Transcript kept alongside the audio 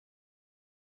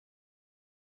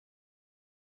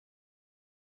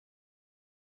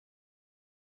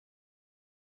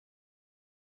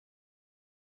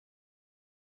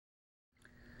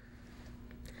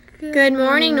Good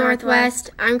morning,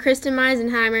 Northwest. I'm Kristen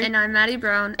Meisenheimer. And I'm Maddie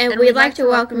Brown. And we'd like to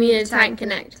welcome you to Titan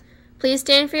Connect. Please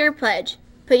stand for your pledge.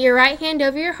 Put your right hand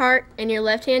over your heart and your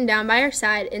left hand down by your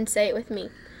side and say it with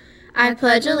me. I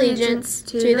pledge allegiance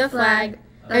to the flag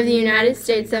of the United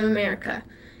States of America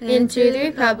and to the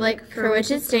republic for which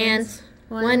it stands,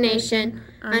 one nation,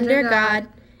 under God,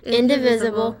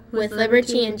 indivisible, with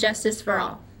liberty and justice for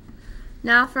all.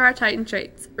 Now for our Titan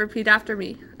traits. Repeat after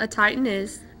me. A Titan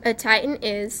is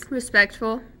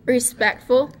respectful,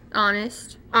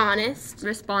 honest,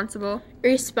 responsible,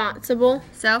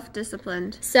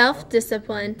 self-disciplined,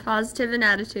 positive in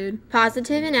attitude,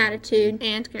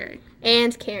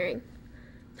 and caring.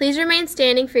 Please remain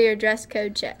standing for your dress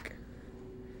code check.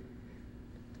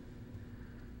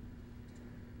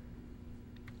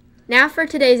 Now for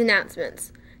today's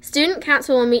announcements. Student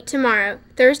Council will meet tomorrow,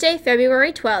 Thursday,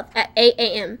 February 12th at 8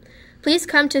 a.m. Please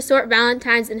come to sort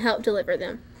Valentines and help deliver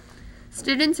them.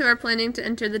 Students who are planning to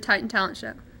enter the Titan Talent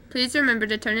Show, please remember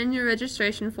to turn in your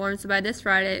registration forms by this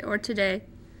Friday or today.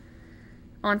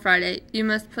 On Friday, you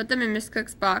must put them in Miss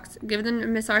Cook's box, give them to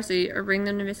Miss RC, or bring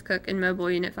them to Miss Cook in Mobile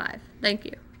Unit 5. Thank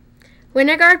you.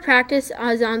 Winter Guard practice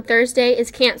on Thursday is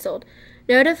canceled.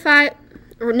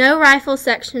 No rifle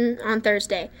section on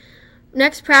Thursday.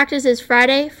 Next practice is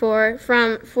Friday from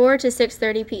 4 to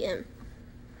 6:30 p.m.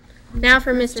 Now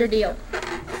for Mr. Deal.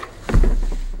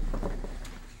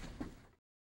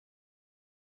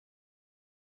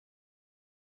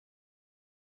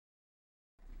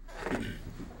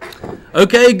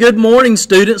 Okay, good morning,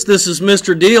 students. This is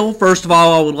Mr. Deal. First of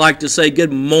all, I would like to say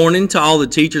good morning to all the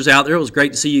teachers out there. It was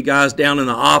great to see you guys down in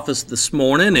the office this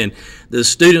morning, and the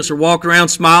students are walking around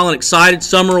smiling, excited.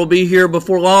 Summer will be here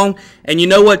before long. And you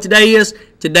know what today is?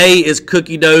 Today is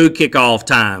cookie dough kickoff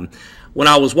time. When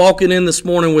I was walking in this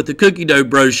morning with the cookie dough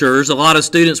brochures, a lot of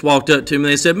students walked up to me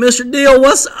and they said, Mr. Deal,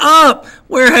 what's up?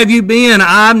 Where have you been?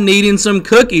 I'm needing some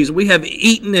cookies. We have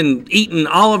eaten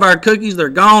all of our cookies. They're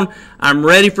gone. I'm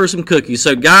ready for some cookies.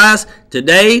 So guys,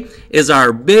 today is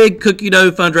our big cookie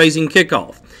dough fundraising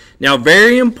kickoff. Now,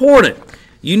 very important,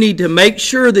 you need to make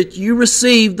sure that you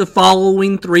receive the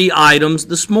following 3 items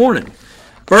this morning.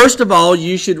 First of all,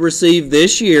 you should receive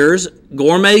this year's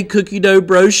gourmet cookie dough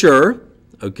brochure.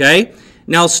 Okay?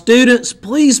 Now, students,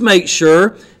 please make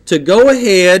sure to go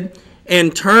ahead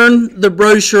and turn the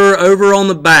brochure over on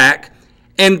the back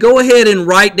and go ahead and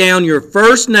write down your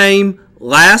first name,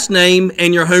 last name,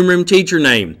 and your homeroom teacher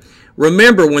name.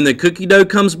 Remember, when the cookie dough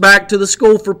comes back to the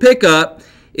school for pickup,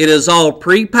 it is all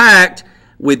pre-packed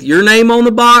with your name on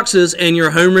the boxes and your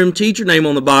homeroom teacher name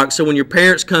on the box, so when your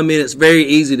parents come in, it's very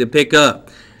easy to pick up.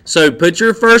 So put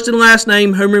your first and last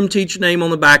name, homeroom teacher name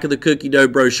on the back of the cookie dough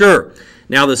brochure.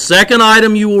 Now, the second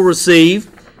item you will receive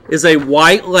is a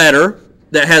white letter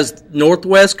that has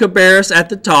Northwest Cabarrus at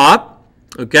the top.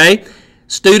 Okay?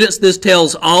 Students, this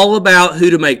tells all about who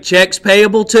to make checks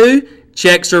payable to.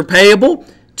 Checks are payable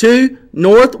to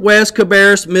Northwest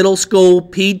Cabarrus Middle School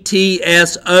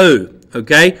PTSO.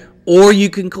 Okay? Or you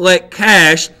can collect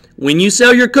cash. When you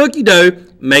sell your cookie dough,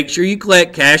 make sure you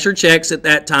collect cash or checks at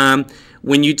that time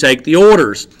when you take the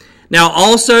orders. Now,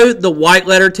 also, the white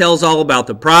letter tells all about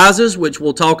the prizes, which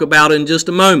we'll talk about in just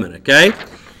a moment, okay?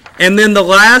 And then the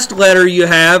last letter you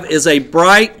have is a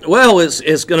bright, well,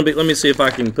 it's going to be, let me see if I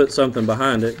can put something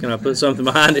behind it. Can I put something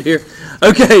behind it here?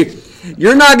 Okay,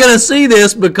 you're not going to see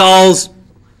this because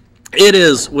it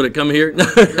is, would it come here? No,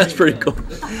 that's pretty cool.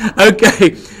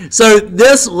 Okay, so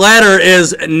this letter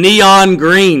is neon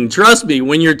green. Trust me,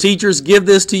 when your teachers give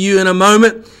this to you in a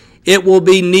moment, it will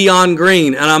be neon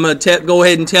green, and I'm going to go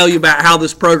ahead and tell you about how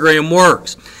this program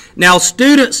works. Now,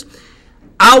 students,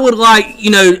 I would like,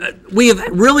 we have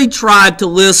really tried to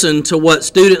listen to what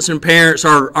students and parents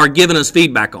are giving us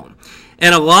feedback on.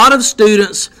 And a lot of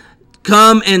students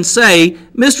come and say,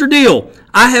 Mr. Deal,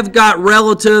 I have got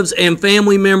relatives and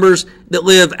family members that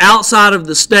live outside of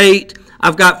the state.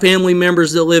 I've got family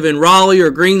members that live in Raleigh or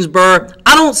Greensboro.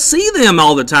 I don't see them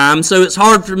all the time, so it's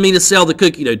hard for me to sell the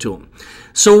cookie dough to them.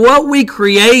 So what we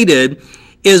created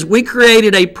is we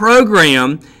created a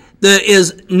program that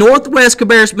is Northwest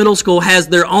Cabarrus Middle School has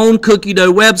their own cookie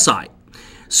dough website.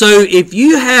 So if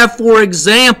you have, for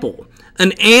example,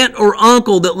 an aunt or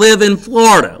uncle that live in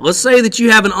Florida, let's say that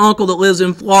you have an uncle that lives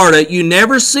in Florida, you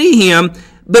never see him,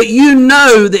 but you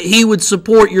know that he would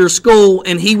support your school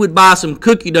and he would buy some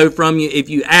cookie dough from you if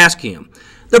you ask him.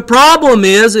 The problem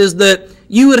is that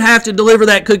you would have to deliver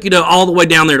that cookie dough all the way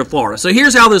down there to Florida. So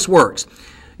here's how this works.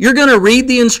 You're going to read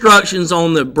the instructions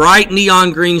on the bright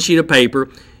neon green sheet of paper.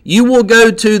 You will go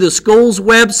to the school's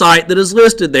website that is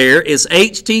listed there. It's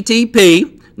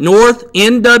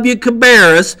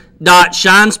http://northnwcabarrus.com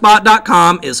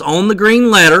www.shinespot.com. It's on the green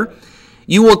letter.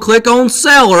 You will click on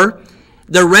Seller.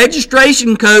 The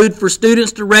registration code for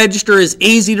students to register is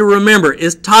easy to remember.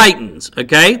 It's Titans,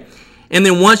 okay? And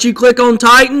then once you click on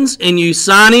Titans and you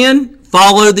sign in,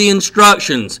 follow the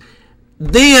instructions.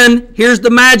 Then, here's the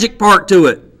magic part to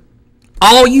it.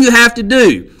 All you have to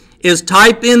do is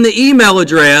type in the email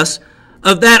address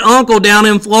of that uncle down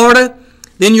in Florida.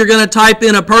 Then you're going to type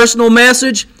in a personal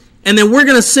message, and then we're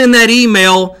going to send that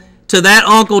email to that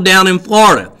uncle down in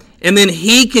Florida. And then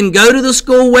he can go to the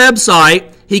school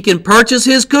website, he can purchase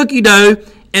his cookie dough,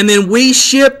 and then we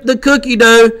ship the cookie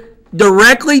dough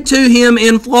directly to him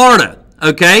in Florida.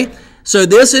 Okay? So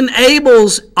this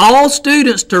enables all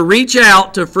students to reach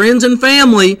out to friends and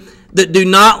family that do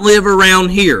not live around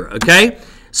here. Okay?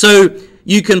 So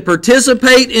you can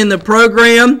participate in the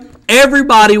program.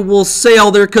 Everybody will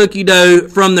sell their cookie dough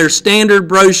from their standard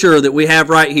brochure that we have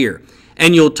right here.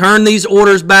 And you'll turn these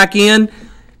orders back in.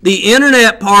 The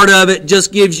internet part of it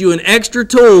just gives you an extra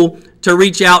tool to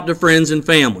reach out to friends and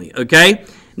family. Okay?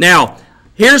 Now,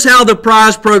 here's how the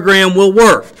prize program will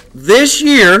work. This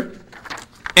year,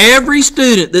 every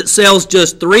student that sells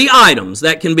just 3 items,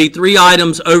 that can be 3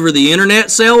 items over the internet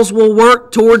sales, will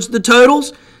work towards the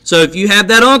totals. So if you have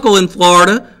that uncle in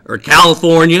Florida or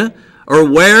California or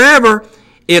wherever,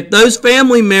 if those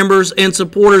family members and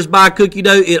supporters buy cookie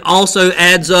dough, it also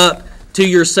adds up to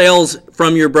your sales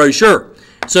from your brochure.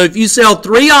 So if you sell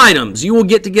 3 items, you will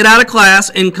get to get out of class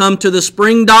and come to the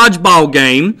spring dodgeball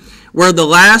game where the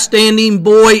last standing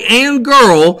boy and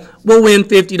girl will win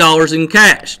 $50 in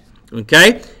cash.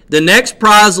 Okay? The next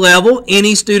prize level,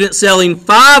 any student selling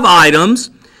 5 items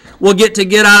will get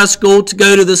out of school to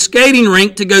go to the skating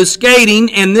rink to go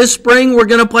skating, and this spring we're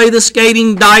going to play the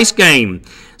skating dice game.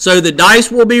 So the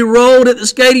dice will be rolled at the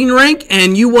skating rink,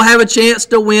 and you will have a chance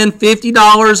to win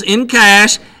 $50 in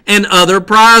cash and other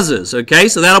prizes. Okay,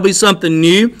 so that'll be something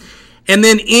new. And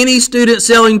then any student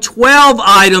selling 12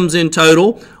 items in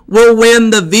total will win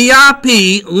the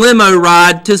VIP limo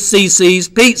ride to CiCi's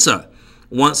Pizza.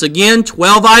 Once again,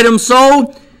 12 items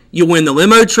sold, you win the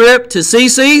limo trip to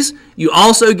CiCi's. You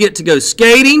also get to go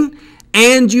skating,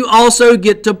 and you also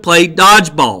get to play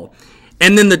dodgeball.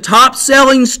 And then the top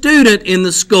selling student in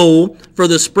the school for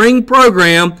the spring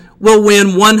program will win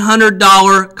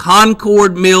 $100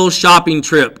 Concord Mills shopping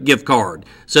trip gift card.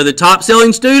 So the top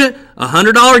selling student,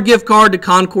 $100 gift card to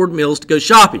Concord Mills to go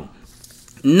shopping.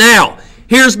 Now,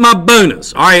 here's my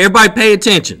bonus. All right, everybody pay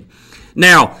attention.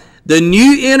 Now, the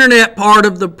new internet part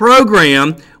of the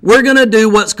program, we're going to do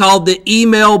what's called the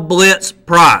Email Blitz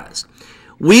Prize.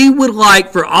 We would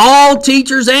like for all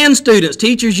teachers and students,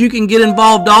 teachers you can get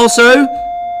involved also,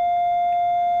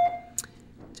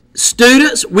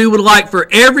 students, we would like for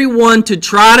everyone to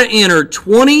try to enter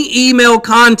 20 email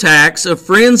contacts of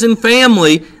friends and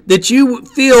family that you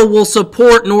feel will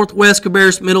support Northwest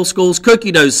Cabarrus Middle School's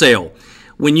cookie dough sale.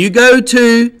 When you go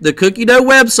to the cookie dough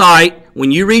website, when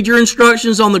you read your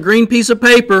instructions on the green piece of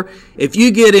paper, if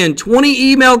you get in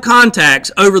 20 email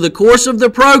contacts over the course of the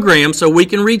program so we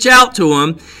can reach out to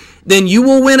them, then you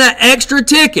will win an extra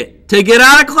ticket to get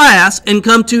out of class and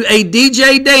come to a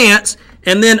DJ dance.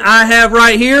 And then I have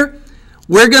right here,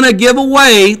 we're going to give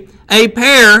away a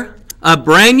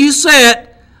brand new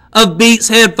set of Beats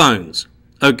headphones.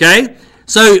 Okay?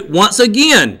 So once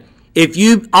again,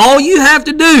 all you have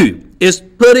to do is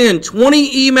put in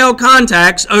 20 email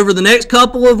contacts over the next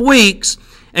couple of weeks,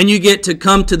 and you get to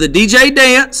come to the DJ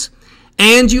dance,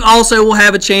 and you also will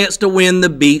have a chance to win the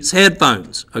Beats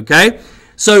headphones. Okay?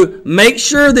 So make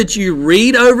sure that you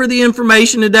read over the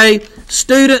information today.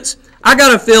 Students, I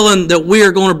got a feeling that we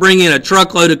are going to bring in a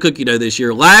truckload of cookie dough this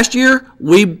year. Last year,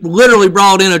 we literally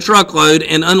brought in a truckload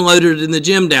and unloaded it in the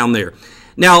gym down there.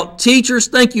 Now, teachers,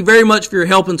 thank you very much for your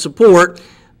help and support.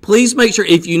 Please make sure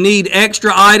if you need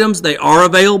extra items, they are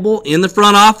available in the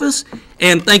front office.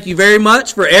 And thank you very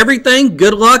much for everything.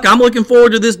 Good luck. I'm looking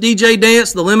forward to this DJ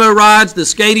dance, the limo rides, the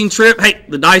skating trip. Hey,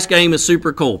 the dice game is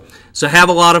super cool. So have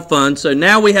a lot of fun. So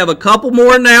now we have a couple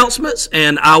more announcements,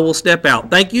 and I will step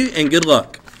out. Thank you, and good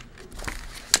luck.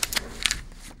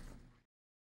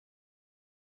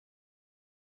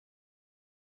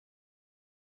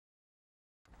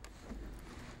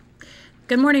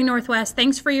 Good morning, Northwest.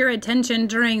 Thanks for your attention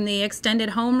during the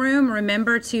extended homeroom.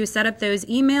 Remember to set up those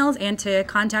emails and to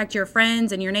contact your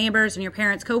friends and your neighbors and your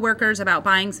parents, coworkers about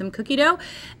buying some cookie dough.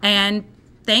 And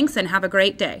thanks, and have a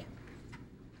great day.